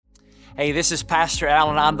Hey, this is Pastor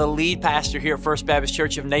Allen. I'm the lead pastor here at First Baptist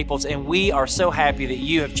Church of Naples, and we are so happy that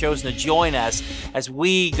you have chosen to join us as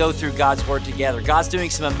we go through God's Word together. God's doing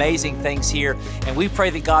some amazing things here, and we pray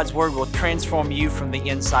that God's Word will transform you from the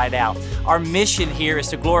inside out. Our mission here is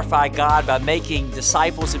to glorify God by making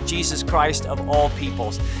disciples of Jesus Christ of all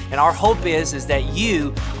peoples. And our hope is that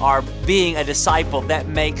you are being a disciple that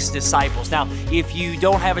makes disciples. Now, if you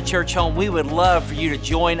don't have a church home, we would love for you to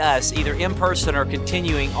join us either in person or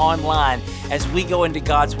continuing online as we go into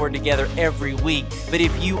God's Word together every week. But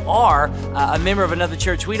if you are a member of another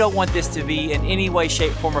church, we don't want this to be in any way,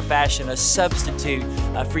 shape, form, or fashion a substitute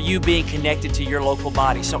for you being connected to your local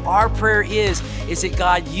body. So our prayer is that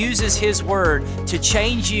God uses His Word to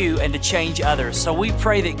change you and to change others. So we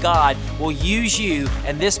pray that God will use you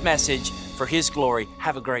and this message for His glory.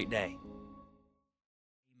 Have a great day.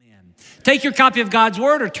 Take your copy of God's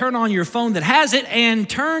Word or turn on your phone that has it and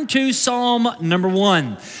turn to Psalm number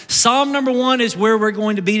 1. Psalm number 1 is where we're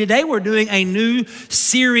going to be today. We're doing a new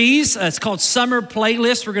series. It's called Summer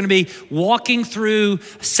Playlist. We're going to be walking through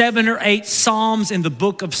 7 or 8 Psalms in the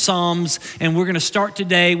book of Psalms, and we're going to start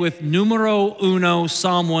today with numero uno,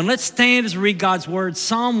 Psalm 1. Let's stand as we read God's Word.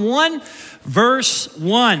 Psalm 1, verse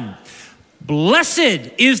 1. Blessed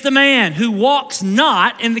is the man who walks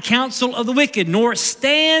not in the counsel of the wicked, nor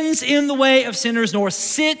stands in the way of sinners, nor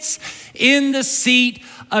sits in the seat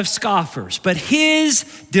of scoffers. But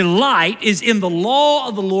his delight is in the law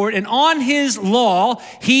of the Lord, and on his law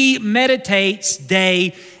he meditates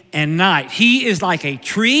day and night. He is like a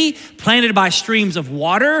tree planted by streams of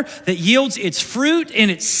water that yields its fruit in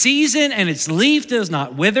its season, and its leaf does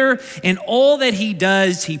not wither. In all that he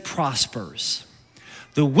does, he prospers.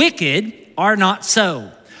 The wicked are not so,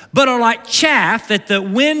 but are like chaff that the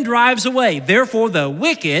wind drives away. Therefore, the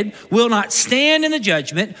wicked will not stand in the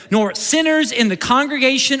judgment, nor sinners in the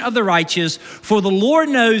congregation of the righteous. For the Lord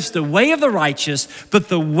knows the way of the righteous, but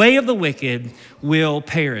the way of the wicked will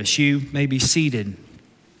perish. You may be seated.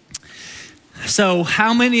 So,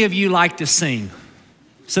 how many of you like to sing?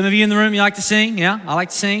 Some of you in the room, you like to sing? Yeah, I like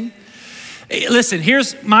to sing. Listen,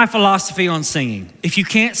 here's my philosophy on singing. If you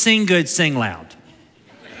can't sing good, sing loud.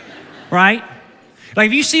 Right? Like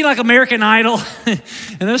if you see like American Idol, and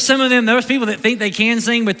there's some of them, there's people that think they can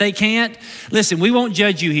sing, but they can't. Listen, we won't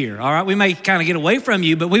judge you here, all right? We may kind of get away from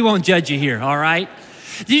you, but we won't judge you here, all right?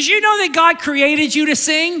 Did you know that God created you to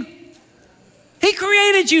sing? He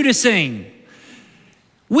created you to sing.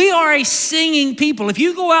 We are a singing people. If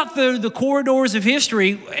you go out through the corridors of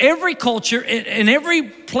history, every culture and every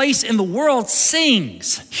place in the world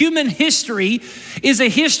sings. Human history is a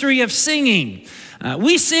history of singing.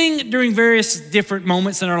 We sing during various different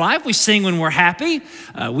moments in our life. We sing when we're happy.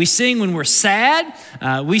 We sing when we're sad.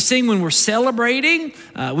 We sing when we're celebrating.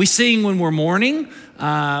 We sing when we're mourning.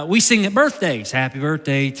 We sing at birthdays. Happy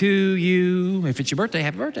birthday to you. If it's your birthday,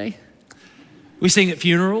 happy birthday. We sing at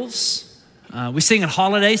funerals. We sing at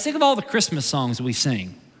holidays. Think of all the Christmas songs that we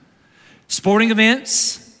sing. Sporting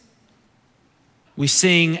events. We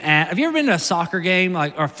sing at, have you ever been to a soccer game,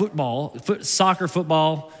 like or soccer,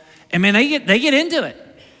 football? And man, they get into it.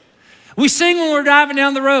 We sing when we're driving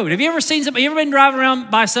down the road. Have you ever seen somebody? You ever been driving around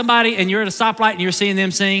by somebody and you're at a stoplight and you're seeing them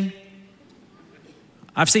sing?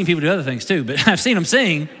 I've seen people do other things too, but I've seen them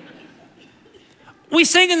sing. We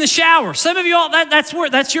sing in the shower. Some of you all,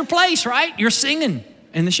 that's your place, right? You're singing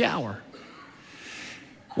in the shower.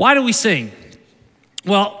 Why do we sing?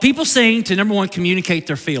 Well, people sing to, number one, communicate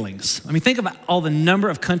their feelings. I mean, think about all the number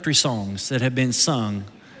of country songs that have been sung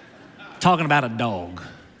talking about a dog,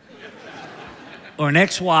 or an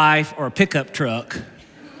ex-wife, or a pickup truck,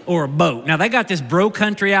 or a boat. Now, they got this bro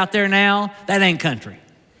country out there now. That ain't country,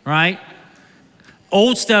 right?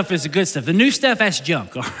 Old stuff is the good stuff. The new stuff, that's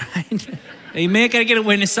junk, all right? Amen, gotta get a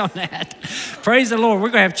witness on that. Praise the Lord, we're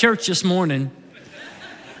gonna have church this morning.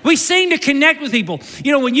 We sing to connect with people.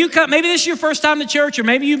 You know, when you come, maybe this is your first time to church, or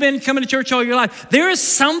maybe you've been coming to church all your life. There is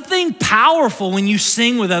something powerful when you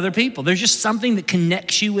sing with other people. There's just something that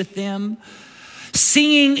connects you with them.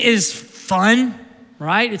 Singing is fun.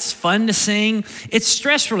 Right? It's fun to sing. It's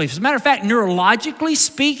stress relief. As a matter of fact, neurologically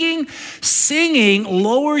speaking, singing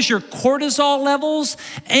lowers your cortisol levels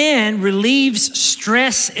and relieves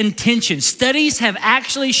stress and tension. Studies have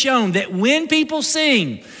actually shown that when people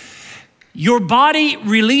sing, your body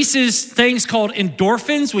releases things called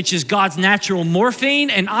endorphins, which is God's natural morphine,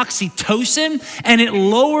 and oxytocin, and it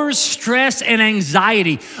lowers stress and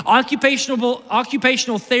anxiety. Occupational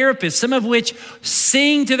therapists, some of which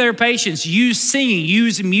sing to their patients,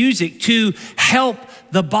 use music to help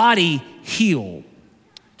the body heal.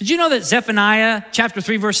 Did you know that Zephaniah chapter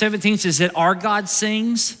 3, verse 17 says that our God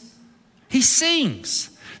sings? He sings.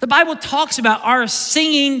 The Bible talks about our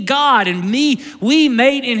singing God, and we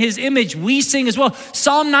made in his image, we sing as well.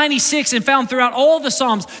 Psalm 96, and found throughout all the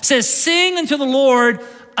Psalms, says, sing unto the Lord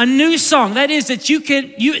a new song. That is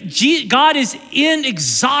that God is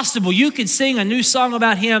inexhaustible. You can sing a new song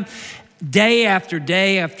about him day after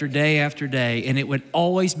day after day after day, and it would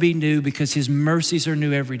always be new because his mercies are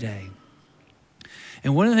new every day.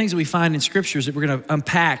 And one of the things that we find in scriptures that we're going to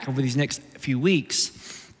unpack over these next few weeks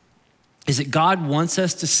is that God wants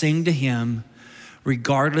us to sing to him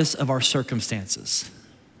regardless of our circumstances.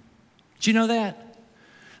 Did you know that?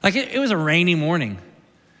 Like it was a rainy morning,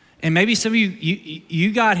 and maybe some of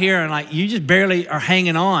you got here and like you just barely are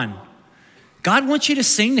hanging on. God wants you to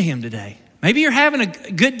sing to him today. Maybe you're having a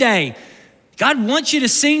good day. God wants you to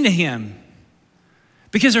sing to him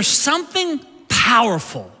because there's something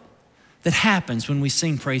powerful that happens when we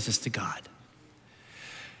sing praises to God.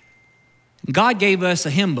 God gave us a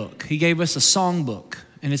hymn book. He gave us a song book,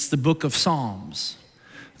 and it's the book of Psalms.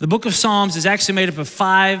 The book of Psalms is actually made up of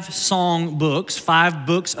 5 song books, 5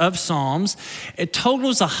 books of Psalms. It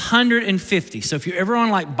totals 150. So if you're ever on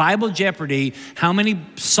like Bible Jeopardy, how many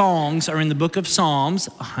songs are in the book of Psalms?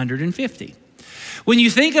 150. When you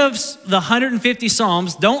think of the 150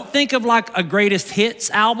 Psalms, don't think of like a greatest hits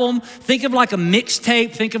album. Think of like a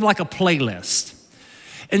mixtape. Think of like a playlist.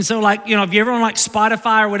 And so like, if you're ever on like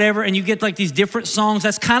Spotify or whatever and you get like these different songs,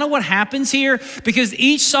 that's kind of what happens here because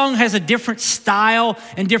each song has a different style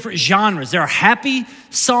and different genres. There are happy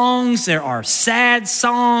songs, there are sad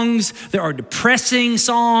songs, there are depressing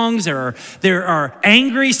songs, there are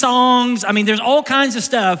angry songs. I mean, there's all kinds of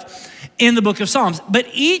stuff in the book of Psalms, but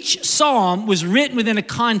each psalm was written within a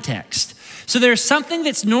context. So there's something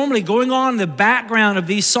that's normally going on in the background of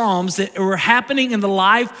these Psalms that were happening in the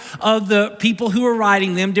life of the people who were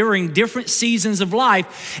writing them during different seasons of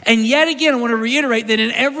life. And yet again, I want to reiterate that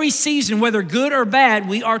in every season, whether good or bad,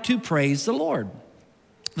 we are to praise the Lord.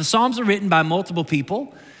 The Psalms are written by multiple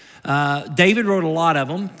people. David wrote a lot of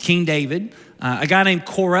them, King David. A guy named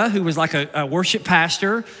Korah, who was like a worship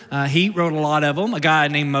pastor, he wrote a lot of them. A guy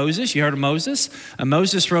named Moses, you heard of Moses?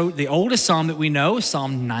 Moses wrote the oldest psalm that we know,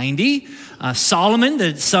 Psalm 90. Solomon,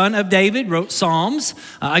 the son of David, wrote Psalms.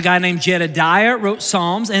 A guy named Jedediah wrote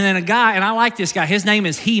Psalms. And then a guy, and I like this guy, his name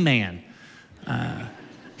is He-Man.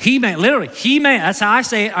 He-Man, literally, He-Man, that's how I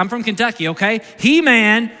say it. I'm from Kentucky, okay?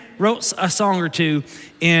 He-Man wrote a song or two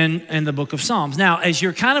in the book of Psalms. Now, as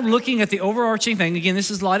you're kind of looking at the overarching thing, again,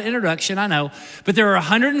 this is a lot of introduction, I know, but there are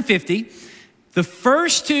 150. The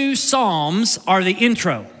first 2 Psalms are the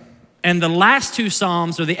intro, and the last 2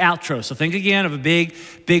 Psalms are the outro. So think again of a big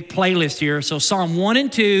playlist here. So Psalm 1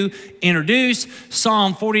 and 2 introduce,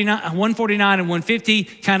 Psalm 149 and 150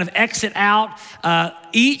 kind of exit out.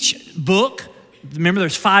 Each book, remember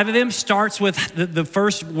there's 5 of them, starts with the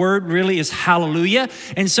first word really is hallelujah.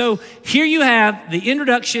 And so here you have the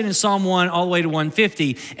introduction in Psalm 1 all the way to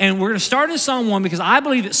 150. And we're going to start in Psalm 1 because I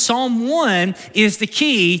believe that Psalm 1 is the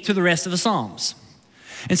key to the rest of the Psalms.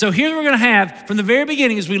 And so here we're going to have, from the very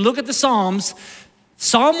beginning, as we look at the Psalms,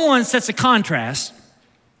 Psalm 1 sets a contrast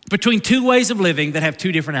between 2 ways of living that have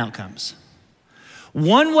 2 different outcomes.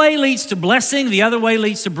 One way leads to blessing, the other way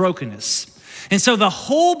leads to brokenness. And so the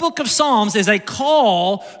whole book of Psalms is a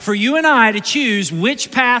call for you and I to choose which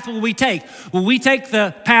path will we take. Will we take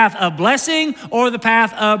the path of blessing or the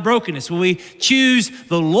path of brokenness? Will we choose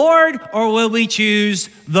the Lord or will we choose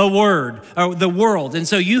the word or the world? And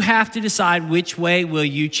so you have to decide which way will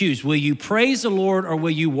you choose. Will you praise the Lord or will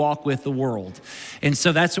you walk with the world? And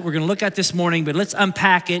so that's what we're going to look at this morning, but let's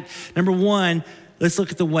unpack it. Number 1, let's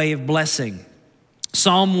look at the way of blessing.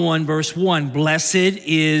 Psalm 1, verse 1, blessed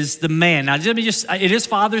is the man. Now, let me it is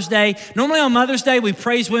Father's Day. Normally on Mother's Day, we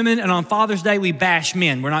praise women, and on Father's Day, we bash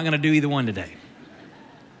men. We're not going to do either one today,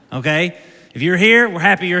 okay? If you're here, we're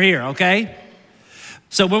happy you're here, okay?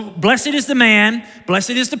 So blessed is the man,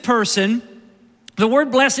 blessed is the person. The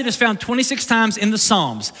word blessed is found 26 times in the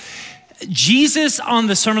Psalms. Jesus on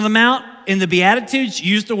the Sermon on the Mount in the Beatitudes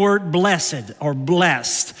used the word blessed or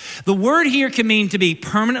blessed. The word here can mean to be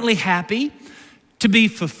permanently happy, to be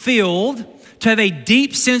fulfilled, to have a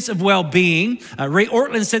deep sense of well-being. Ray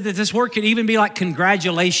Ortland said that this word could even be like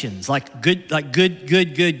congratulations, like good,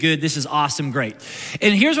 this is awesome, great.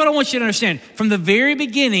 And here's what I want you to understand. From the very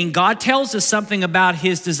beginning, God tells us something about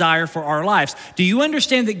his desire for our lives. Do you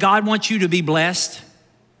understand that God wants you to be blessed?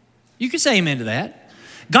 You can say amen to that.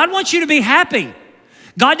 God wants you to be happy.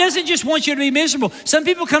 God doesn't just want you to be miserable. Some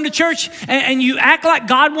people come to church and you act like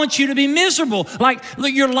God wants you to be miserable. Like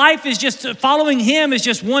your life is just following him is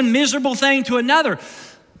just one miserable thing to another.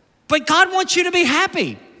 But God wants you to be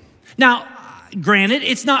happy. Now, Granted,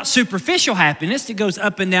 it's not superficial happiness that goes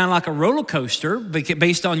up and down like a roller coaster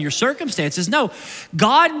based on your circumstances. No,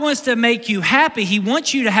 God wants to make you happy. He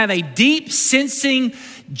wants you to have a deep sensing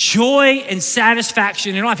joy and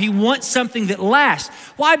satisfaction in your life. He wants something that lasts.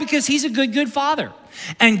 Why? Because he's a good father.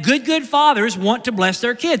 And good fathers want to bless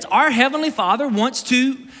their kids. Our Heavenly Father wants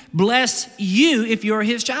to bless you if you're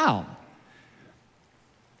his child.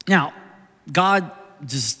 Now, God's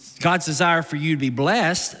desire for you to be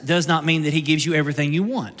blessed does not mean that he gives you everything you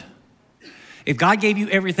want. If God gave you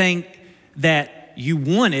everything that you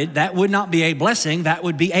wanted, that would not be a blessing, that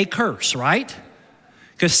would be a curse, right?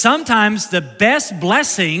 Because sometimes the best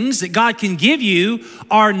blessings that God can give you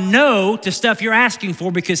are no to stuff you're asking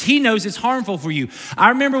for because he knows it's harmful for you. I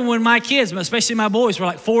remember when my kids, especially my boys, were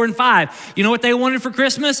like 4 and 5, you know what they wanted for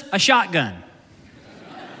Christmas? A shotgun.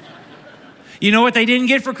 You know what they didn't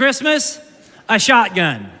get for Christmas? A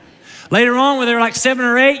shotgun. Later on, when they were like 7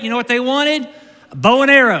 or 8, you know what they wanted? Bow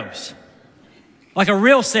and arrows. Like a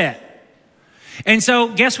real set. And so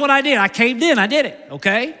guess what I did? I caved in. I did it,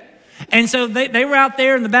 okay? And so they were out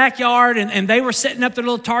there in the backyard and they were setting up their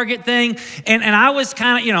little target thing. And I was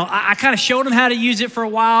kind of, I kind of showed them how to use it for a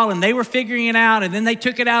while and they were figuring it out. And then they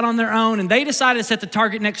took it out on their own and they decided to set the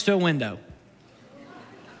target next to a window.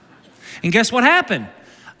 And guess what happened?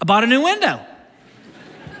 I bought a new window.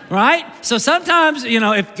 Right? So sometimes,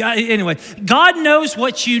 God knows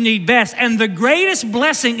what you need best. And the greatest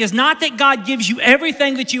blessing is not that God gives you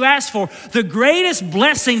everything that you ask for. The greatest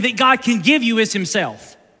blessing that God can give you is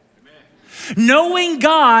himself. Amen. Knowing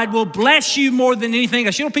God will bless you more than anything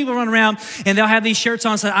else. People run around and they'll have these shirts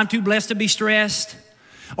on saying, I'm too blessed to be stressed.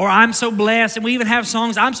 Or I'm so blessed. And we even have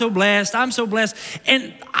songs, I'm so blessed, I'm so blessed.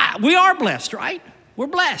 And we are blessed, right? We're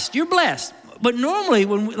blessed. You're blessed. But normally,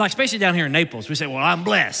 especially down here in Naples, we say, well, I'm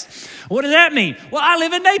blessed. What does that mean? Well, I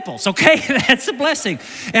live in Naples, okay? That's a blessing.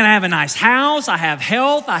 And I have a nice house, I have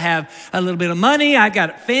health, I have a little bit of money, I've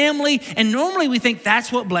got a family. And normally we think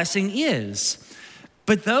that's what blessing is.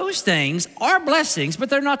 But those things are blessings,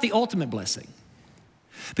 but they're not the ultimate blessing.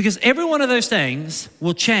 Because every one of those things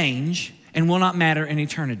will change and will not matter in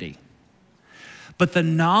eternity. But the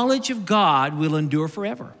knowledge of God will endure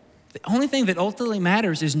forever. The only thing that ultimately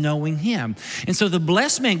matters is knowing him. And so the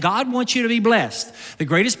blessed man, God wants you to be blessed. The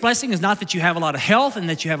greatest blessing is not that you have a lot of health and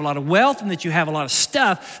that you have a lot of wealth and that you have a lot of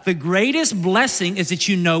stuff. The greatest blessing is that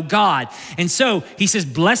you know God. And so he says,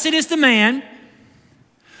 blessed is the man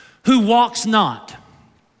who walks not.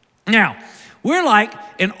 Now, we're like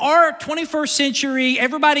in our 21st century,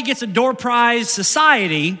 everybody gets a door prize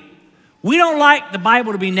society. We don't like the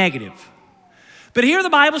Bible to be negative. But here the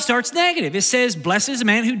Bible starts negative. It says, blessed is the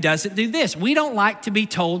man who doesn't do this. We don't like to be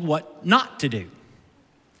told what not to do.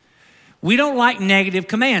 We don't like negative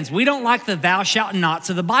commands. We don't like the thou shalt nots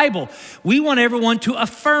of the Bible. We want everyone to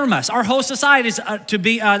affirm us. Our whole society is to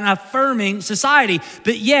be an affirming society.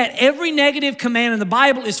 But yet every negative command in the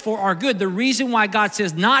Bible is for our good. The reason why God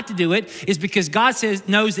says not to do it is because God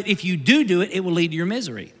knows that if you do it, it will lead to your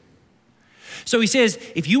misery. So he says,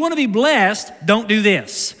 if you want to be blessed, don't do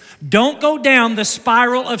this. Don't go down the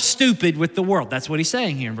spiral of stupid with the world. That's what he's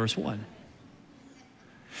saying here in verse 1.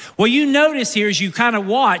 What you notice here as you kind of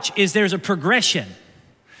watch is there's a progression.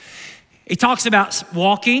 He talks about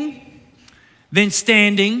walking, then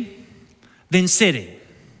standing, then sitting.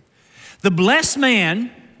 The blessed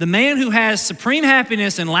man, the man who has supreme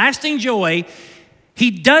happiness and lasting joy,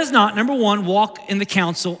 he does not, number one, walk in the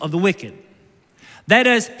counsel of the wicked. That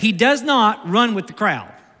is, he does not run with the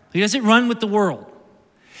crowd. He doesn't run with the world.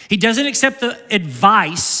 He doesn't accept the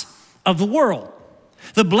advice of the world.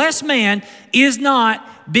 The blessed man is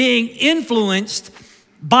not being influenced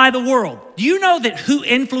by the world. Do you know that who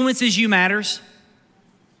influences you matters?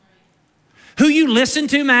 Who you listen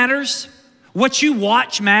to matters. What you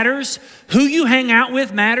watch matters. Who you hang out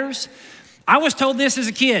with matters. I was told this as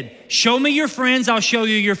a kid. Show me your friends, I'll show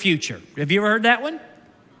you your future. Have you ever heard that one?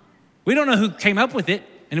 We don't know who came up with it,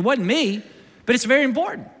 and it wasn't me, but it's very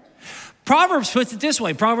important. Proverbs puts it this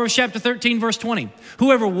way, Proverbs chapter 13, verse 20.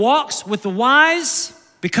 Whoever walks with the wise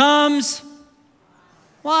becomes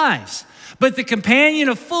wise, but the companion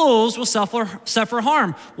of fools will suffer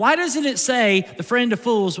harm. Why doesn't it say the friend of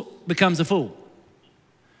fools becomes a fool?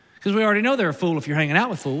 Because we already know they're a fool if you're hanging out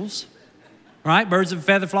with fools, right? Birds of a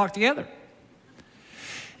feather flock together.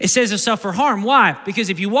 It says to suffer harm. Why? Because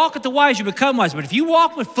if you walk with the wise, you become wise. But if you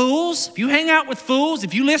walk with fools, if you hang out with fools,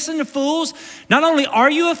 if you listen to fools, not only are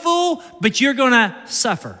you a fool, but you're going to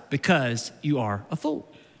suffer because you are a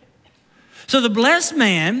fool. So the blessed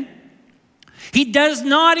man, he does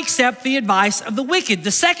not accept the advice of the wicked. The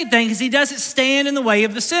second thing is he doesn't stand in the way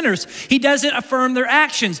of the sinners. He doesn't affirm their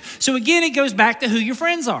actions. So again, it goes back to who your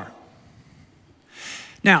friends are.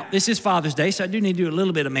 Now, this is Father's Day, so I do need to do a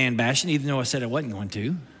little bit of man bashing, even though I said I wasn't going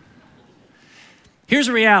to. Here's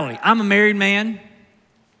the reality. I'm a married man.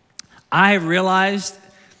 I have realized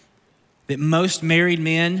that most married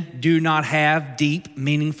men do not have deep,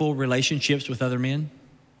 meaningful relationships with other men.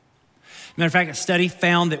 Matter of fact, a study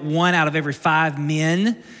found that 1 out of every 5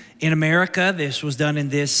 men in America, this was done in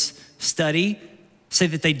this study, say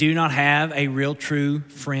that they do not have a real, true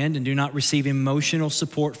friend and do not receive emotional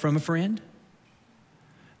support from a friend.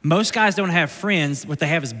 Most guys don't have friends. What they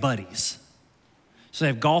have is buddies. So they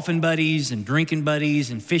have golfing buddies and drinking buddies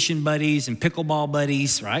and fishing buddies and pickleball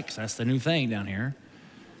buddies, right? Because that's the new thing down here.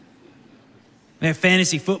 They have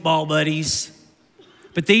fantasy football buddies.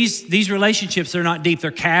 But these relationships, they're not deep. They're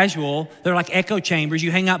casual. They're like echo chambers. You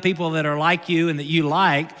hang out with people that are like you and that you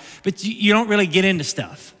like, but you don't really get into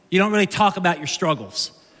stuff. You don't really talk about your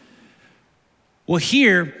struggles. Well,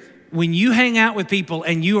 here, when you hang out with people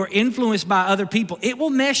and you are influenced by other people, it will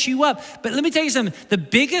mess you up. But let me tell you something. The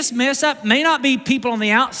biggest mess up may not be people on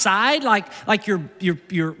the outside, like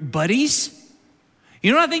your buddies.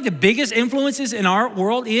 You know what I think the biggest influences in our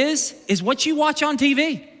world is what you watch on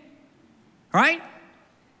TV, right?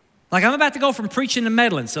 Like I'm about to go from preaching to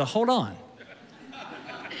meddling, so hold on.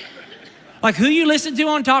 Like who you listen to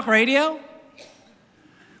on talk radio,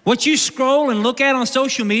 what you scroll and look at on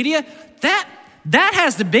social media, that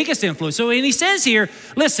has the biggest influence. So, and he says here,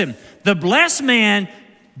 listen, the blessed man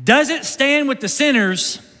doesn't stand with the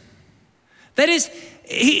sinners. That is,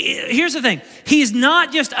 here's the thing. He's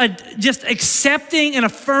not just accepting and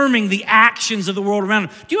affirming the actions of the world around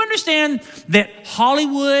him. Do you understand that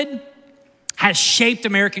Hollywood has shaped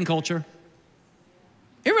American culture?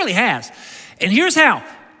 It really has. And here's how.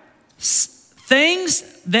 Things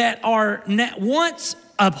that are once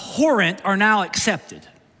abhorrent are now accepted.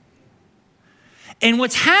 And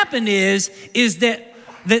what's happened is that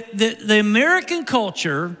the American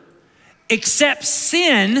culture accepts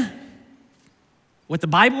sin, what the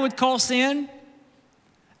Bible would call sin,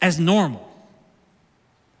 as normal.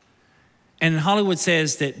 And Hollywood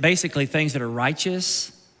says that basically things that are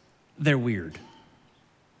righteous, they're weird.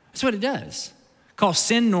 That's what it does. Call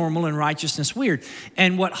sin normal and righteousness weird.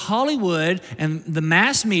 And what Hollywood and the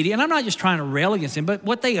mass media, and I'm not just trying to rail against them, but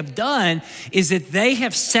what they have done is that they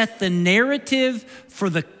have set the narrative for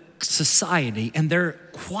the society, and they're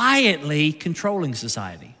quietly controlling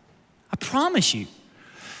society. I promise you.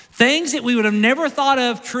 Things that we would have never thought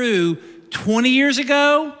of true 20 years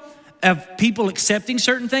ago, of people accepting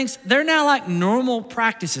certain things, they're now like normal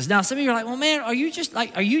practices. Now, some of you are like, well, man,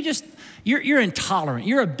 you're intolerant.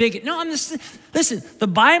 You're a bigot. No, listen, the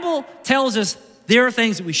Bible tells us there are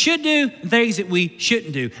things that we should do and things that we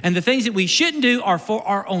shouldn't do. And the things that we shouldn't do are for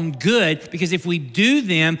our own good, because if we do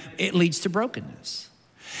them, it leads to brokenness.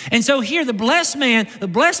 And so here, the blessed man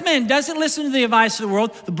doesn't listen to the advice of the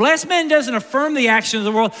world. The blessed man doesn't affirm the action of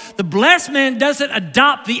the world. The blessed man doesn't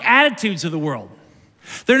adopt the attitudes of the world.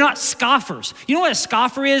 They're not scoffers. You know what a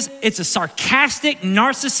scoffer is? It's a sarcastic,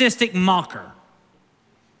 narcissistic mocker.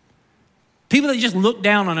 People that just look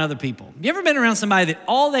down on other people. You ever been around somebody that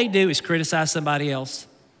all they do is criticize somebody else?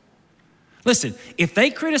 Listen, if they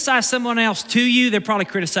criticize someone else to you, they're probably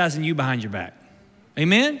criticizing you behind your back.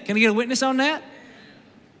 Amen? Can I get a witness on that?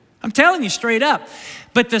 I'm telling you straight up.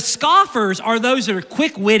 But the scoffers are those that are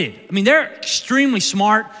quick-witted. I mean, they're extremely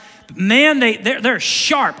smart. Man, they're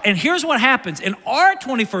sharp. And here's what happens. In our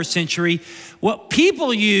 21st century, what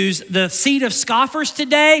people use, the seed of scoffers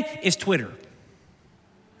today, is Twitter.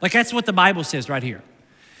 Like that's what the Bible says right here.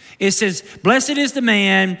 It says, blessed is the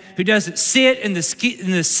man who doesn't sit in the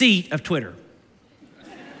seat of Twitter.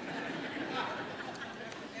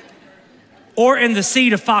 Or in the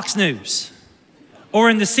seat of Fox News. Or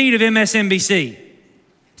in the seat of MSNBC.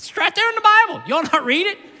 It's right there in the Bible. Y'all not read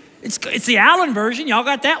it? It's the Allen version. Y'all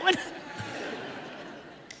got that one?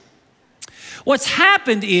 What's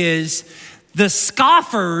happened is the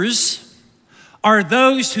scoffers are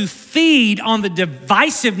those who feed on the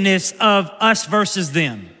divisiveness of us versus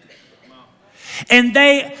them. And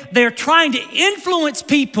they're trying to influence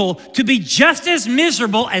people to be just as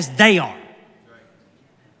miserable as they are.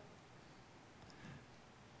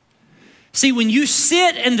 See, when you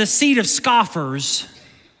sit in the seat of scoffers,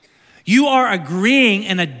 you are agreeing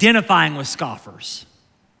and identifying with scoffers.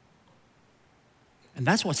 And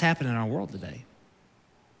that's what's happening in our world today.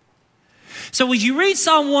 So when you read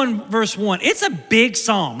Psalm 1, verse 1, it's a big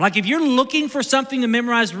psalm. Like if you're looking for something to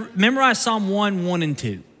memorize Psalm 1, 1, and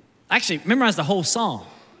 2. Actually, memorize the whole psalm.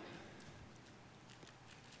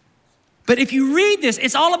 But if you read this,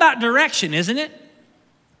 it's all about direction, isn't it?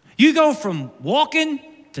 You go from walking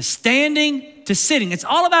to standing to sitting. It's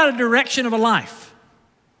all about a direction of a life.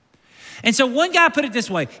 And so one guy put it this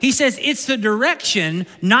way. He says, it's the direction,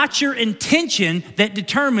 not your intention, that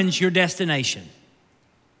determines your destination.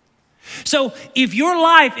 So if your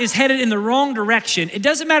life is headed in the wrong direction, it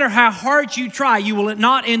doesn't matter how hard you try, you will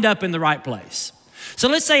not end up in the right place. So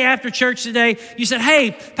let's say after church today, you said,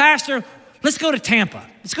 hey, Pastor, let's go to Tampa.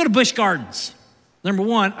 Let's go to Busch Gardens. Number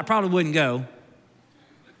one, I probably wouldn't go.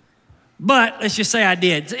 But let's just say I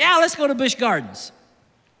did. So, yeah, let's go to Busch Gardens.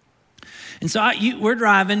 And so we're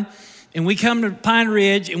driving, and we come to Pine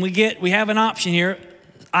Ridge, and we have an option here,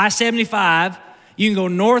 I-75. You can go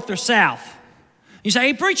north or south. You say,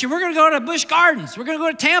 hey, preacher, we're going to go to Busch Gardens. We're going to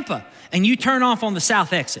go to Tampa. And you turn off on the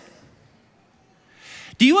south exit.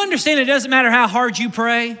 Do you understand it doesn't matter how hard you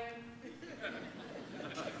pray?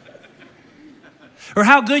 Or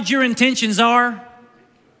how good your intentions are?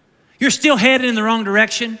 You're still headed in the wrong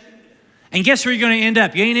direction. And guess where you're going to end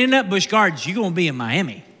up? You ain't end up Busch Gardens. You're going to be in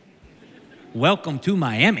Miami. Welcome to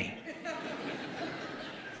Miami.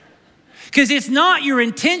 Because it's not your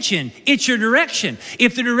intention, it's your direction.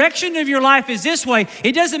 If the direction of your life is this way,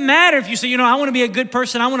 it doesn't matter if you say, I want to be a good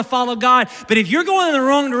person, I want to follow God. But if you're going in the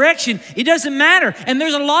wrong direction, it doesn't matter. And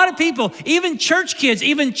there's a lot of people, even church kids,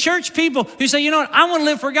 even church people who say, I want to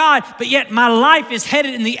live for God, but yet my life is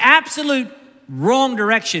headed in the absolute wrong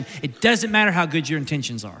direction. It doesn't matter how good your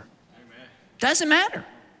intentions are. Amen. Doesn't matter.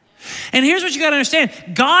 And here's what you got to understand.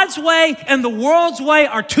 God's way and the world's way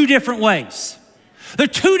are two different ways. They're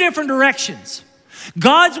two different directions.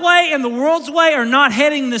 God's way and the world's way are not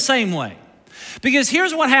heading the same way. Because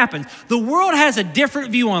here's what happens. The world has a different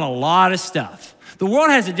view on a lot of stuff. The world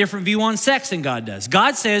has a different view on sex than God does.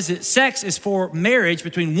 God says that sex is for marriage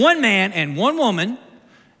between one man and one woman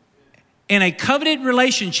in a covenant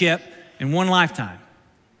relationship in one lifetime.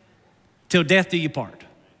 Till death do you part.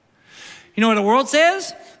 You know what the world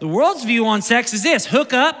says? The world's view on sex is this: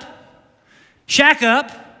 hook up, shack up,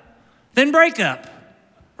 then break up.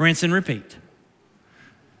 Rinse and repeat.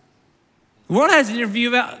 The world has a different view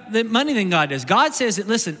about the money than God does. God says that,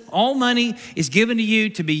 listen, all money is given to you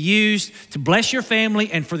to be used to bless your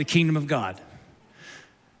family and for the kingdom of God.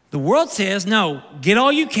 The world says, no, get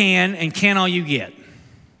all you can and can all you get.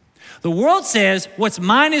 The world says, what's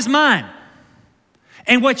mine is mine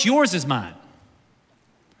and what's yours is mine.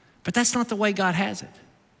 But that's not the way God has it.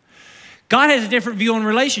 God has a different view on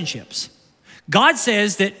relationships. God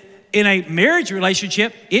says that in a marriage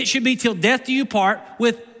relationship, it should be till death do you part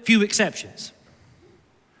with few exceptions.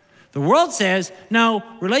 The world says, no,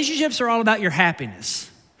 relationships are all about your happiness.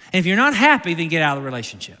 And if you're not happy, then get out of the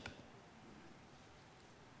relationship.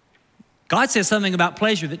 God says something about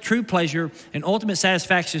pleasure, that true pleasure and ultimate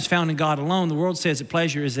satisfaction is found in God alone. The world says that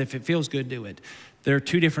pleasure is if it feels good, do it. There are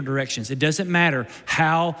two different directions. It doesn't matter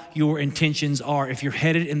how your intentions are. If you're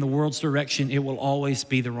headed in the world's direction, it will always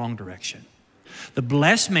be the wrong direction. The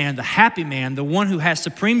blessed man, the happy man, the one who has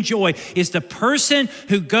supreme joy is the person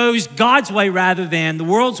who goes God's way rather than the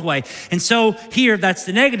world's way. And so here, that's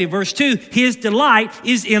the negative. Verse 2, his delight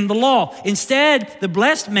is in the law. Instead, the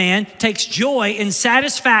blessed man takes joy and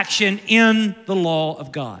satisfaction in the law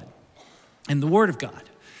of God and the word of God.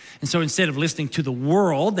 And so instead of listening to the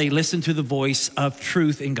world, they listen to the voice of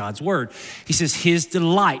truth in God's word. He says his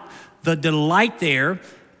delight. The delight there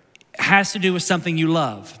has to do with something you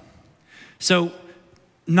love. So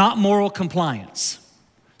not moral compliance.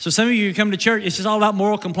 So some of you come to church, it's just all about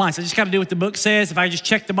moral compliance. I just got to do what the book says. If I just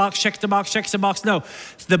check the box, check the box, check the box. No,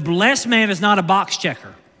 the blessed man is not a box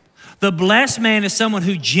checker. The blessed man is someone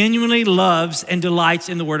who genuinely loves and delights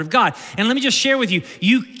in the word of God. And let me just share with you,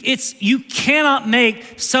 you cannot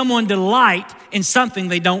make someone delight in something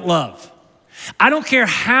they don't love. I don't care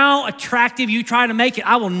how attractive you try to make it.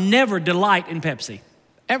 I will never delight in Pepsi,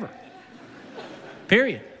 ever,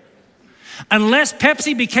 period. Unless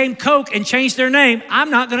Pepsi became Coke and changed their name, I'm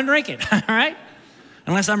not going to drink it, all right?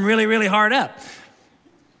 Unless I'm really, really hard up.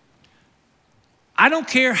 I don't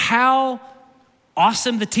care how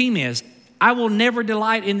awesome the team is. I will never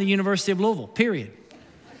delight in the University of Louisville, period.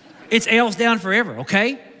 It's L's down forever,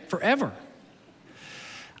 okay? Forever.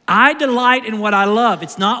 I delight in what I love.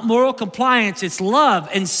 It's not moral compliance, it's love.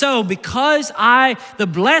 And so because the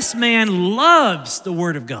blessed man loves the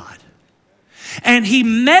word of God, and he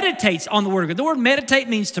meditates on the word of God. The word meditate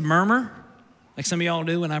means to murmur, like some of y'all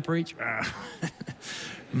do when I preach.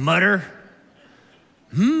 Mutter.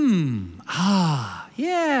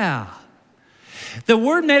 Yeah. The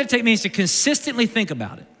word meditate means to consistently think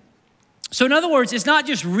about it. So in other words, it's not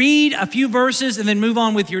just read a few verses and then move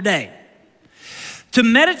on with your day. To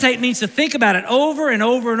meditate means to think about it over and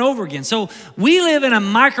over and over again. So we live in a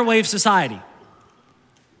microwave society,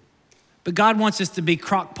 but God wants us to be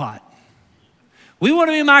crock pot. We want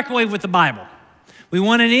to be microwave with the Bible. We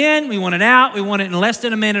want it in, we want it out, we want it in less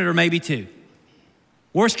than a minute or maybe 2.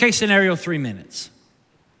 Worst case scenario, 3 minutes.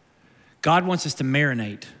 God wants us to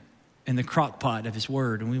marinate in the crock pot of his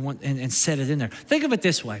word, and we want and set it in there. Think of it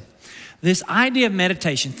this way. This idea of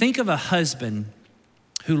meditation, think of a husband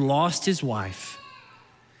who lost his wife,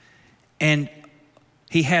 and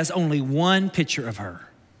he has only one picture of her.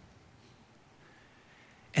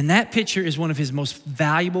 And that picture is one of his most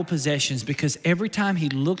valuable possessions because every time he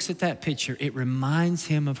looks at that picture, it reminds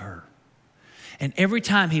him of her. And every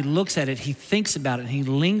time he looks at it, he thinks about it, and he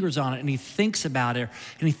lingers on it, and he thinks about her,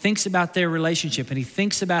 and he thinks about their relationship, and he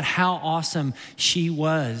thinks about how awesome she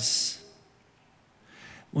was.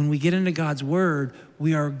 When we get into God's word,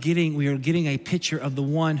 we are getting a picture of the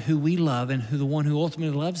one who we love and who the one who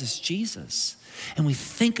ultimately loves us, Jesus. And we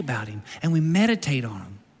think about him, and we meditate on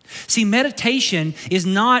him. See, meditation is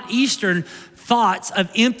not Eastern thoughts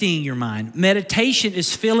of emptying your mind. Meditation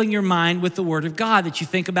is filling your mind with the word of God that you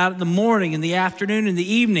think about in the morning, in the afternoon, in the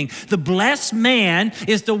evening. The blessed man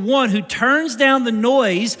is the one who turns down the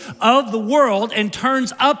noise of the world and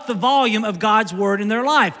turns up the volume of God's word in their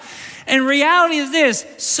life. And reality is this: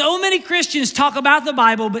 so many Christians talk about the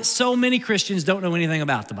Bible, but so many Christians don't know anything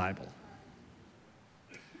about the Bible.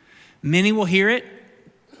 Many will hear it.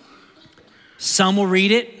 Some will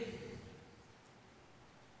read it.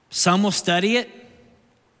 Some will study it.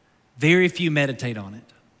 Very few meditate on it.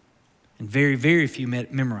 And very, very few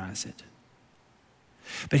memorize it.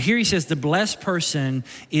 But here he says the blessed person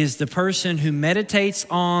is the person who meditates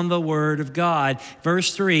on the word of God.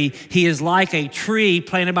 Verse 3, he is like a tree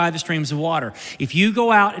planted by the streams of water. If you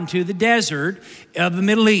go out into the desert of the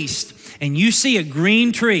Middle East and you see a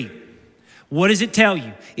green tree, what does it tell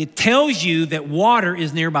you? It tells you that water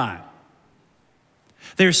is nearby.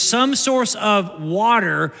 There's some source of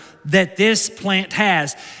water that this plant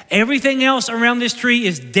has. Everything else around this tree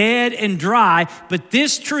is dead and dry, but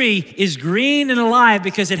this tree is green and alive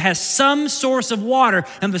because it has some source of water.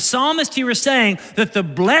 And the psalmist here is saying that the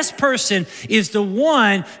blessed person is the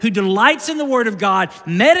one who delights in the word of God,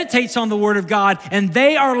 meditates on the word of God, and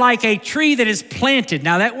they are like a tree that is planted.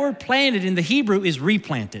 Now that word planted in the Hebrew is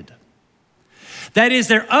replanted. That is,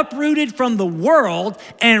 they're uprooted from the world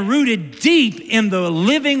and rooted deep in the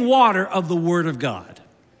living water of the Word of God.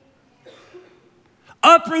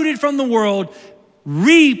 Uprooted from the world,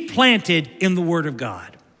 replanted in the Word of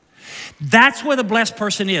God. That's where the blessed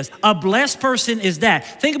person is. A blessed person is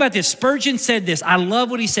that. Think about this. Spurgeon said this. I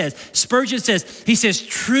love what he says. Spurgeon says, he says,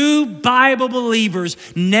 true Bible believers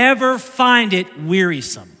never find it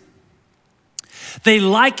wearisome. They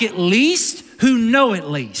like it least who know it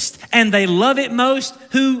least, and they love it most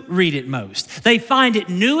who read it most. They find it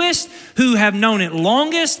newest who have known it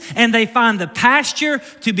longest, and they find the pasture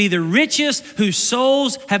to be the richest whose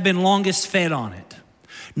souls have been longest fed on it.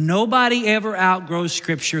 Nobody ever outgrows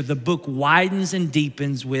Scripture. The book widens and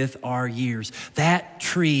deepens with our years. That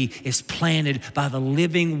tree is planted by the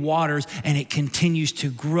living waters, and it continues to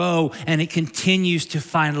grow, and it continues to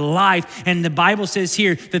find life. And the Bible says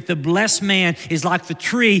here that the blessed man is like the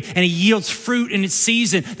tree, and he yields fruit in its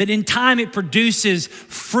season, that in time it produces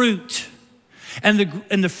fruit. And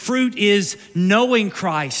the fruit is knowing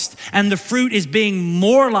Christ. And the fruit is being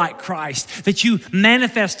more like Christ, that you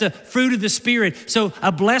manifest the fruit of the Spirit. So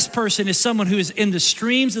a blessed person is someone who is in the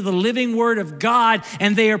streams of the living word of God,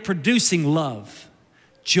 and they are producing love,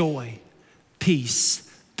 joy, peace,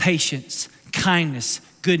 patience, kindness,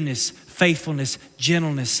 goodness, faithfulness,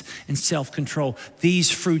 gentleness, and self-control. These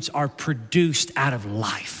fruits are produced out of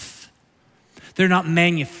life. They're not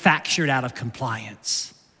manufactured out of compliance.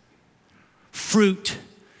 Fruit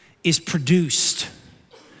is produced.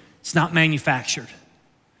 It's not manufactured.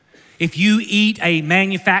 If you eat a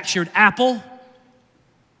manufactured apple,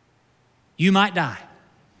 you might die.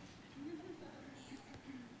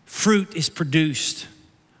 Fruit is produced.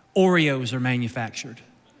 Oreos are manufactured.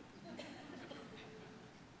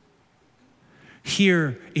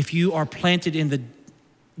 Here, if you are planted in the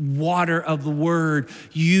water of the word,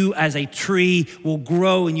 you as a tree will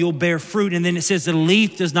grow and you'll bear fruit. And then it says the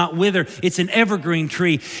leaf does not wither. It's an evergreen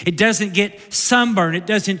tree. It doesn't get sunburned. It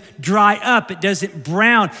doesn't dry up. It doesn't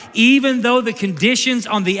brown. Even though the conditions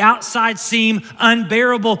on the outside seem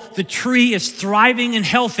unbearable, the tree is thriving and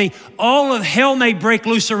healthy. All of hell may break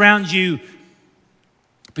loose around you,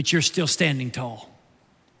 but you're still standing tall.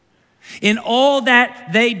 In all that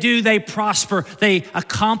they do, they prosper. They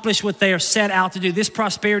accomplish what they are set out to do. This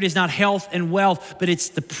prosperity is not health and wealth, but it's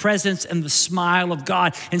the presence and the smile of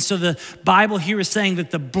God. And so the Bible here is saying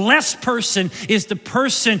that the blessed person is the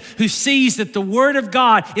person who sees that the word of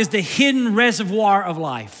God is the hidden reservoir of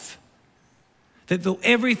life. that though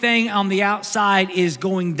everything on the outside is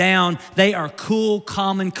going down, they are cool,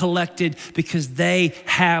 calm, and collected because they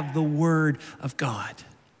have the Word of God.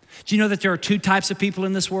 Do you know that there are two types of people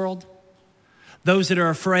in this world? Those that are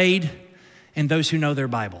afraid and those who know their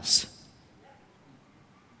Bibles.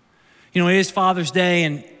 You know, it is Father's Day,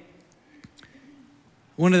 and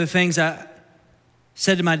one of the things I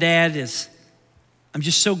said to my dad is, I'm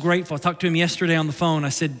just so grateful. I talked to him yesterday on the phone. I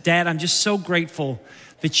said, Dad, I'm just so grateful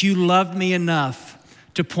that you loved me enough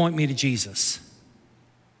to point me to Jesus.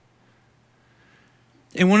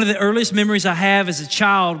 And one of the earliest memories I have as a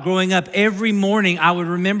child growing up, every morning I would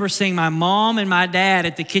remember seeing my mom and my dad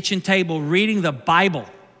at the kitchen table reading the Bible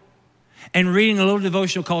and reading a little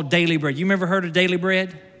devotional called Daily Bread. You ever heard of Daily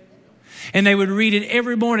Bread? And they would read it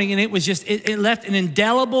every morning, and it was just, it left an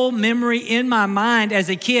indelible memory in my mind as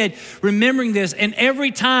a kid, remembering this. And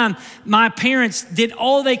every time my parents did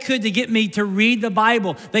all they could to get me to read the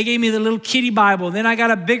Bible, they gave me the little kitty Bible. Then I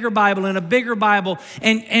got a bigger Bible and a bigger Bible.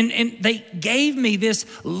 And they gave me this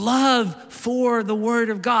love for the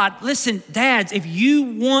Word of God. Listen, dads, if you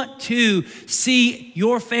want to see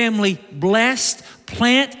your family blessed,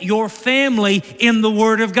 plant your family in the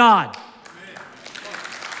Word of God.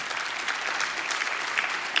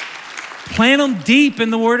 Plant them deep in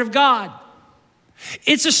the Word of God.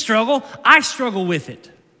 It's a struggle. I struggle with it.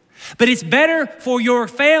 But it's better for your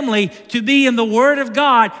family to be in the Word of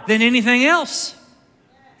God than anything else.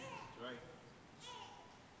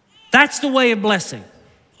 That's the way of blessing.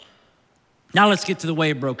 Now let's get to the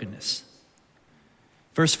way of brokenness.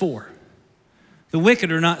 Verse 4. The wicked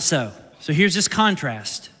are not so. So here's this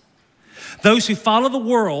contrast. Those who follow the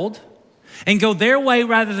world and go their way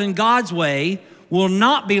rather than God's way will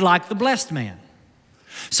not be like the blessed man.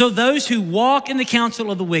 So those who walk in the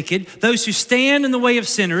counsel of the wicked, those who stand in the way of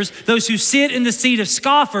sinners, those who sit in the seat of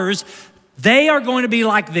scoffers, they are going to be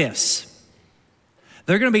like this.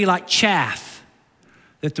 They're going to be like chaff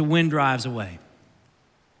that the wind drives away.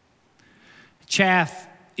 Chaff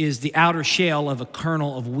is the outer shell of a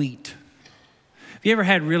kernel of wheat. Have you ever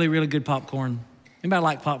had really, really good popcorn? Anybody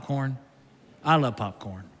like popcorn? I love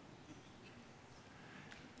popcorn.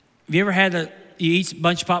 Have you ever had you eat a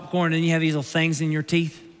bunch of popcorn and you have these little things in your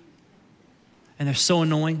teeth? And they're so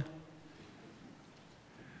annoying.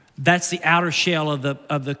 That's the outer shell of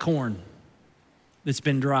the corn that's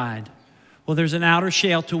been dried. Well, there's an outer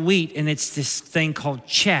shell to wheat, and it's this thing called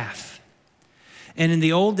chaff. And in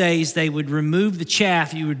the old days, they would remove the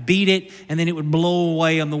chaff, you would beat it, and then it would blow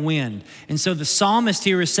away on the wind. And so the psalmist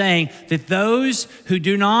here is saying that those who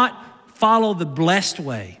do not follow the blessed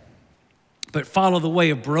way, but follow the way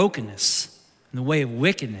of brokenness and the way of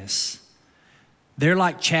wickedness, they're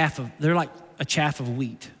like a chaff of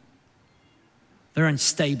wheat. They're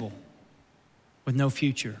unstable with no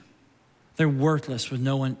future. They're worthless with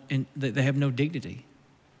no one, and they have no dignity.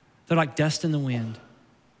 They're like dust in the wind.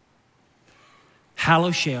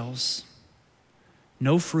 Hollow shells,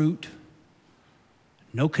 no fruit,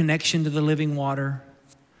 no connection to the living water,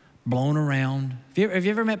 blown around. Have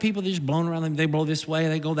you ever met people that just blown around? They blow this way,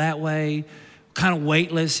 they go that way, kind of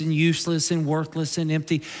weightless and useless and worthless and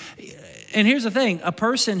empty. And here's the thing, a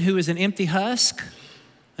person who is an empty husk,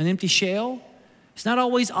 an empty shell, it's not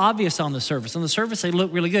always obvious on the surface. On the surface, they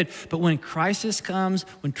look really good. But when crisis comes,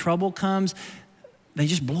 when trouble comes, they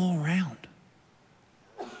just blow around.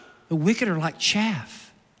 The wicked are like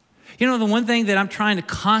chaff. You know, the one thing that I'm trying to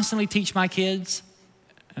constantly teach my kids,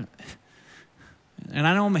 and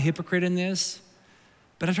I know I'm a hypocrite in this,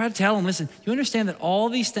 but I try to tell them, listen, you understand that all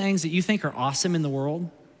these things that you think are awesome in the world,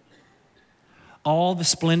 all the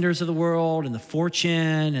splendors of the world and the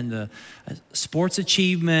fortune and the sports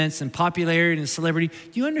achievements and popularity and celebrity,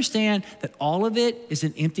 do you understand that all of it is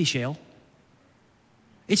an empty shell?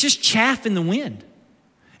 It's just chaff in the wind.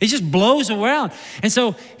 It just blows around. And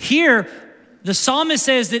so here, the psalmist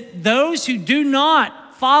says that those who do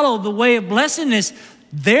not follow the way of blessedness,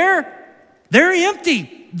 they're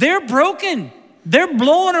empty. They're broken. They're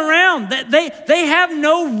blowing around. They have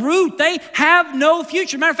no root. They have no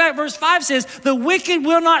future. Matter of fact, verse 5 says, the wicked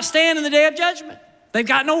will not stand in the day of judgment. They've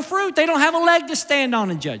got no fruit. They don't have a leg to stand on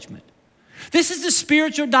in judgment. This is the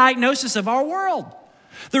spiritual diagnosis of our world.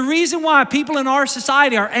 The reason why people in our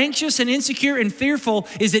society are anxious and insecure and fearful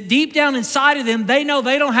is that deep down inside of them, they know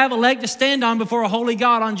they don't have a leg to stand on before a holy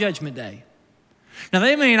God on Judgment Day. Now,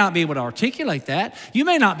 they may not be able to articulate that. You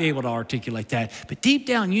may not be able to articulate that. But deep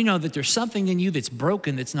down, you know that there's something in you that's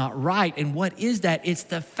broken, that's not right. And what is that? It's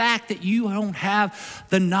the fact that you don't have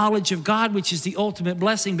the knowledge of God, which is the ultimate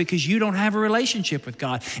blessing, because you don't have a relationship with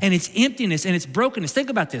God. And it's emptiness and it's brokenness. Think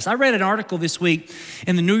about this. I read an article this week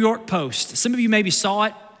in the New York Post. Some of you maybe saw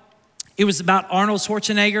it. It was about Arnold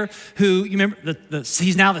Schwarzenegger, who, you remember,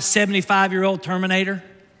 he's now the 75-year-old Terminator.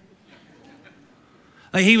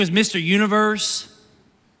 Like, he was Mr. Universe.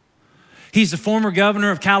 He's the former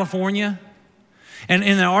governor of California. And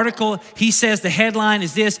in the article, he says the headline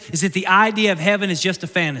is this, is that the idea of heaven is just a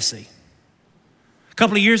fantasy. A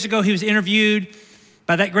couple of years ago, he was interviewed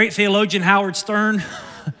by that great theologian, Howard Stern.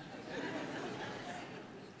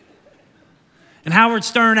 And Howard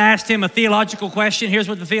Stern asked him a theological question. Here's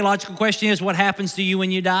what the theological question is. What happens to you when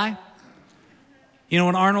you die? You know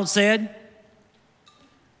what Arnold said?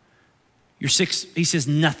 He says,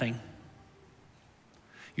 nothing.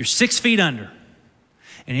 You're 6 feet under.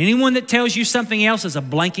 And anyone that tells you something else is a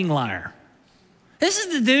blanking liar. This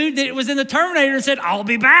is the dude that was in the Terminator and said, I'll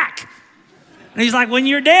be back. And he's like, when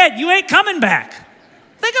you're dead, you ain't coming back.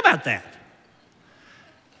 Think about that.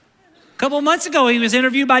 A couple of months ago, he was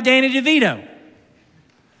interviewed by Danny DeVito.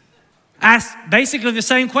 Asked basically the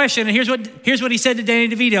same question, and here's what he said to Danny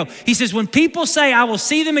DeVito. He says, when people say, I will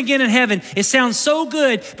see them again in heaven, it sounds so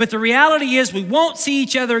good, but the reality is we won't see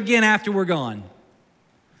each other again after we're gone.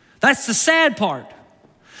 That's the sad part.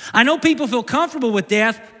 I know people feel comfortable with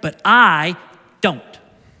death, but I don't.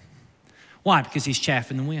 Why? Because he's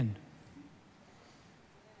chaff in the wind.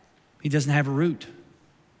 He doesn't have a root.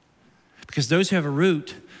 Because those who have a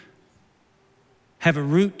root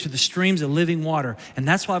to the streams of living water. And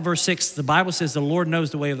that's why verse 6, the Bible says the Lord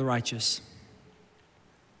knows the way of the righteous.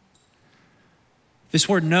 This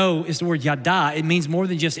word know is the word yada. It means more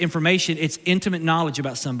than just information. It's intimate knowledge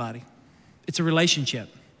about somebody. It's a relationship.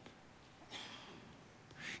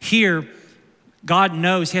 Here, God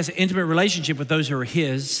knows he has an intimate relationship with those who are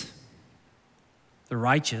his, the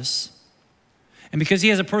righteous. And because he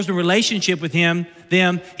has a personal relationship with them,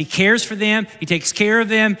 he cares for them, he takes care of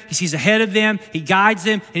them, he sees ahead of them, he guides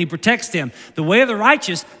them, and he protects them. The way of the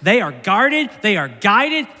righteous, they are guarded, they are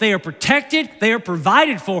guided, they are protected, they are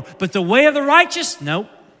provided for. But the way of the righteous, nope.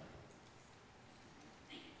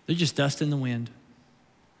 They're just dust in the wind.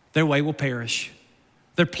 Their way will perish.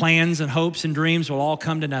 Their plans and hopes and dreams will all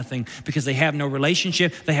come to nothing because they have no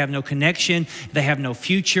relationship, they have no connection, they have no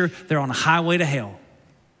future. They're on a highway to hell.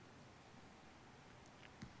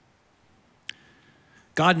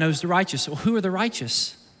 God knows the righteous. Well, who are the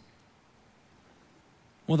righteous?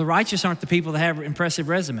 Well, the righteous aren't the people that have impressive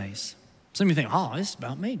resumes. Some of you think, oh, this is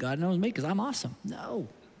about me. God knows me because I'm awesome. No.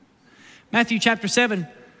 Matthew chapter 7,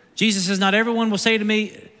 Jesus says, not everyone who says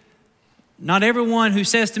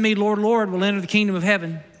to me, Lord, Lord, will enter the kingdom of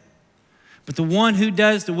heaven, but the one who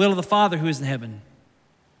does the will of the Father who is in heaven.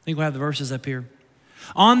 I think we'll have the verses up here.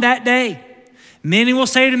 On that day, many will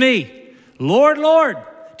say to me, Lord, Lord,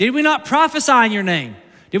 did we not prophesy in your name?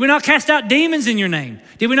 Did we not cast out demons in your name?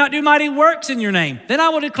 Did we not do mighty works in your name? Then I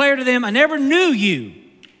will declare to them, I never knew you.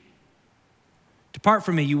 Depart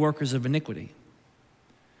from me, you workers of iniquity.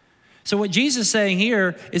 So what Jesus is saying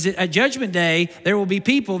here is that at Judgment Day, there will be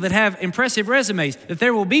people that have impressive resumes, that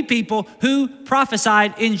there will be people who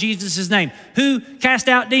prophesied in Jesus' name, who cast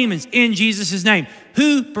out demons in Jesus' name,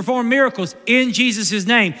 who performed miracles in Jesus'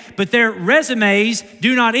 name, but their resumes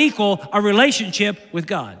do not equal a relationship with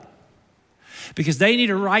God. Because they need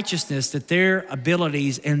a righteousness that their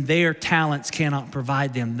abilities and their talents cannot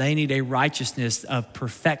provide them. They need a righteousness of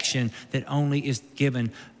perfection that only is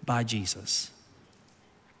given by Jesus.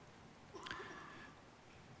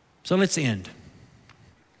 So let's end.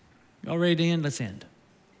 Y'all ready to end? Let's end.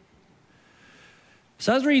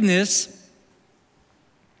 So I was reading this,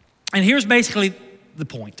 and here's basically the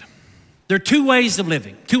point. There are two ways of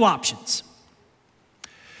living, two options.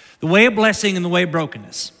 The way of blessing and the way of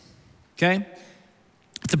brokenness. Okay?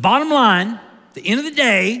 It's the bottom line, at the end of the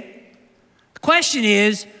day, the question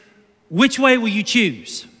is, which way will you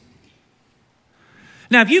choose?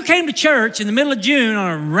 Now, if you came to church in the middle of June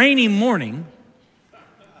on a rainy morning,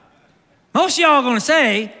 most of y'all are going to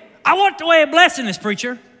say, I want the way of blessing this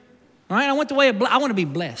preacher. All right, I want to be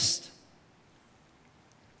blessed.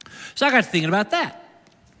 So I got to thinking about that.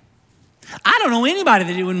 I don't know anybody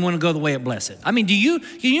that wouldn't want to go the way of blessing. I mean, do you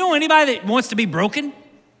know anybody that wants to be broken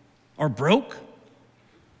or broke?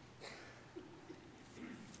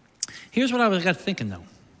 Here's what I got thinking though.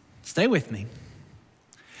 Stay with me.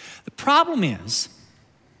 The problem is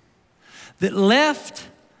that left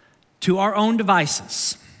to our own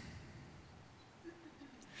devices,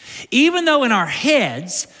 even though in our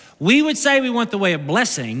heads we would say we want the way of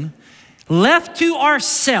blessing, left to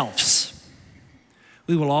ourselves,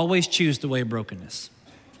 we will always choose the way of brokenness.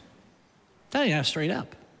 I'm telling you that straight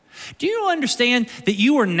up. Do you understand that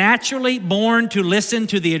you were naturally born to listen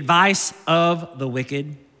to the advice of the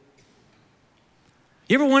wicked?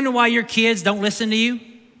 You ever wonder why your kids don't listen to you?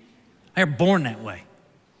 They're born that way.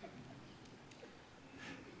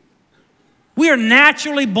 We are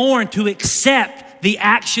naturally born to accept the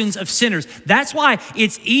actions of sinners. That's why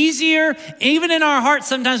it's easier, even in our hearts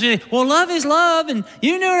sometimes, we say, well, love is love, and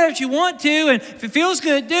you do whatever you want to, and if it feels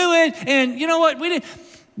good, do it. And you know what?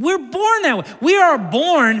 We're born that way. We are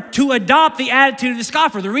born to adopt the attitude of the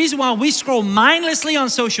scoffer. The reason why we scroll mindlessly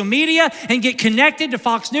on social media and get connected to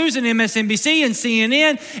Fox News and MSNBC and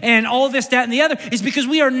CNN and all this, that, and the other is because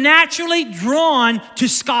we are naturally drawn to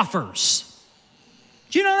scoffers.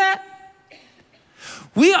 Do you know that?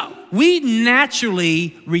 We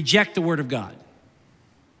naturally reject the Word of God.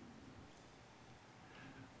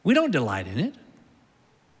 We don't delight in it.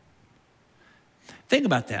 Think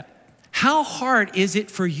about that. How hard is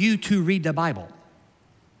it for you to read the Bible?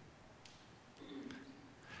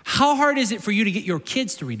 How hard is it for you to get your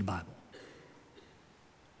kids to read the Bible?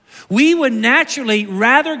 We would naturally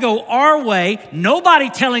rather go our way, nobody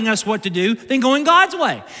telling us what to do, than going God's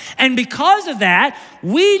way. And because of that,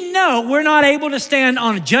 we know we're not able to stand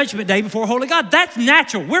on a judgment day before holy God. That's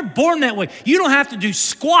natural. We're born that way. You don't have to do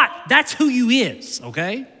squat. That's who you is,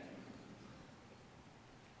 okay?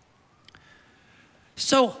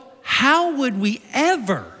 So how would we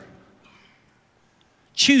ever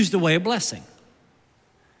choose the way of blessing?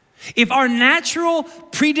 If our natural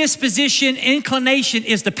predisposition, inclination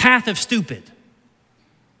is the path of stupid,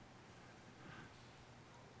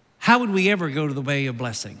 how would we ever go to the way of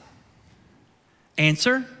blessing?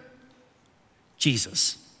 Answer,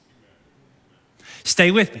 Jesus.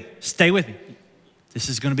 Stay with me. Stay with me. This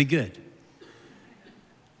is going to be good.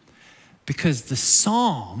 Because the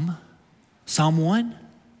Psalm 1,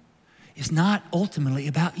 is not ultimately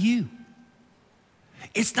about you.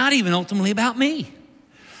 It's not even ultimately about me.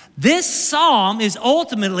 This psalm is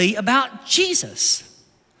ultimately about Jesus,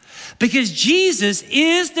 because Jesus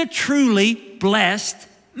is the truly blessed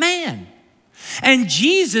man. And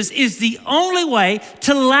Jesus is the only way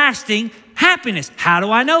to lasting happiness. How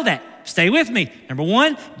do I know that? Stay with me. Number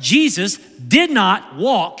one, Jesus did not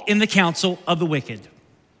walk in the counsel of the wicked,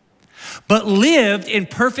 but lived in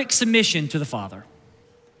perfect submission to the Father.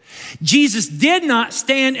 Jesus did not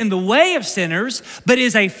stand in the way of sinners, but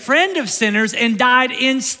is a friend of sinners and died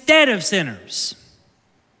instead of sinners.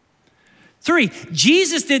 3,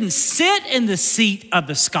 Jesus didn't sit in the seat of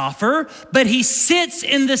the scoffer, but he sits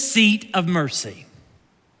in the seat of mercy.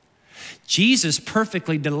 Jesus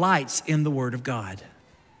perfectly delights in the Word of God.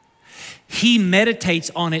 He meditates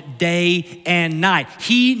on it day and night.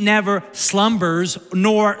 He never slumbers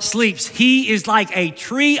nor sleeps. He is like a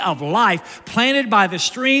tree of life planted by the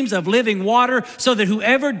streams of living water, so that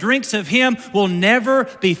whoever drinks of him will never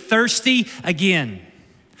be thirsty again.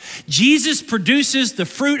 Jesus produces the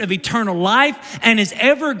fruit of eternal life and is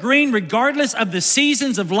evergreen regardless of the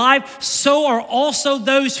seasons of life. So are also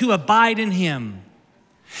those who abide in him.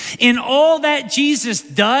 In all that Jesus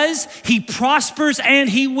does, he prospers and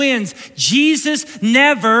he wins. Jesus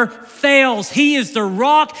never fails. He is the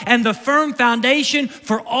rock and the firm foundation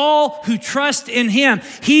for all who trust in him.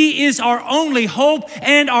 He is our only hope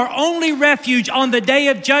and our only refuge on the day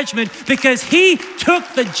of judgment, because he took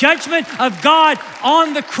the judgment of God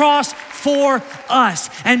on the cross for us.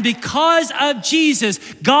 And because of Jesus,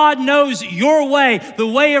 God knows your way, the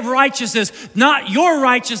way of righteousness, not your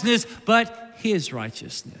righteousness, but his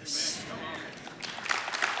righteousness.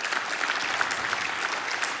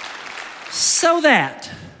 So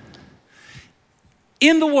that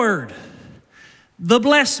in the Word, the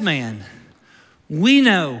blessed man, we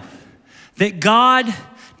know that God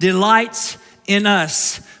delights in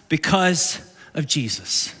us because of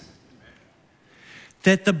Jesus.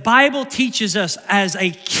 That the Bible teaches us, as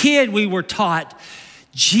a kid we were taught,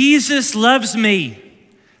 Jesus loves me.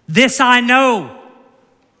 This I know,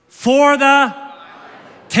 for the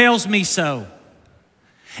tells me so.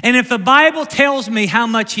 And if the Bible tells me how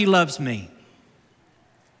much he loves me,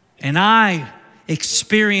 and I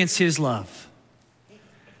experience his love,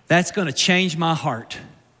 that's going to change my heart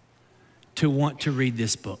to want to read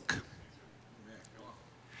this book.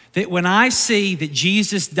 That when I see that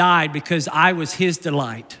Jesus died because I was his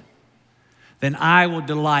delight, then I will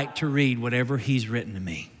delight to read whatever he's written to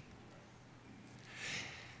me.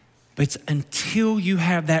 But it's until you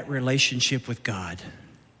have that relationship with God,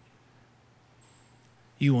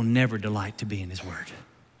 you will never delight to be in his word.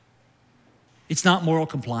 It's not moral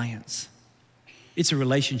compliance. It's a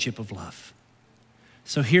relationship of love.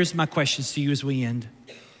 So here's my questions to you as we end.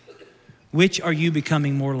 Which are you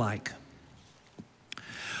becoming more like?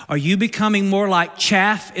 Are you becoming more like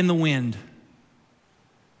chaff in the wind,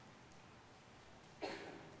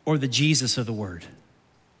 or the Jesus of the word?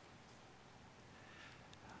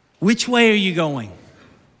 Which way are you going?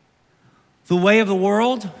 The way of the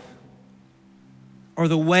world, or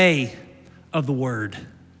the way of the word.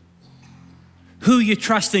 Who are you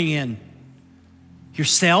trusting in?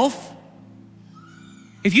 Yourself?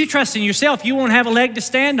 If you trust in yourself, you won't have a leg to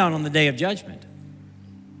stand on the day of judgment.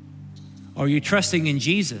 Or are you trusting in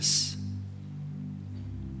Jesus,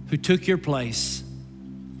 who took your place,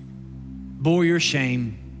 bore your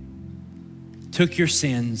shame, took your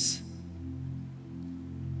sins,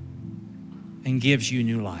 and gives you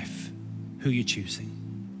new life? Who are you choosing?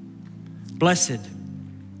 Blessed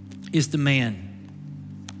is the man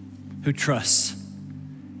who trusts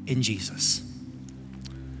in Jesus.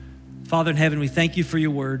 Father in heaven, we thank you for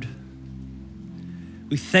your word.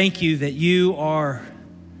 We thank you that you are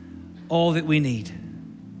all that we need.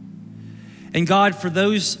 And God, for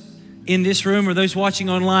those in this room or those watching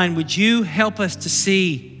online, would you help us to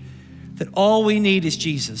see that all we need is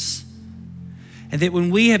Jesus, and that when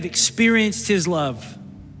we have experienced his love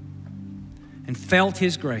and felt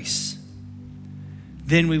his grace,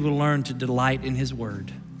 then we will learn to delight in his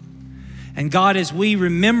word. And God, as we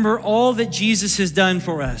remember all that Jesus has done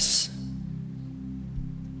for us,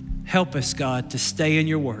 help us, God, to stay in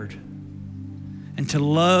your word and to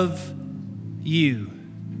love you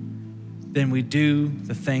than we do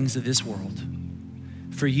the things of this world.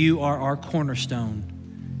 For you are our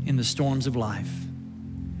cornerstone in the storms of life.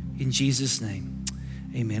 In Jesus' name,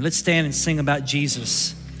 amen. Let's stand and sing about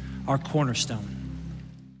Jesus, our cornerstone.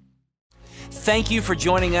 Thank you for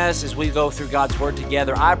joining us as we go through God's Word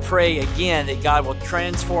together. I pray again that God will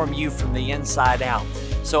transform you from the inside out.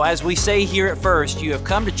 So as we say here at First, you have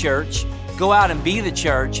come to church. Go out and be the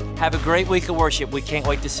church. Have a great week of worship. We can't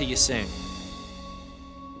wait to see you soon.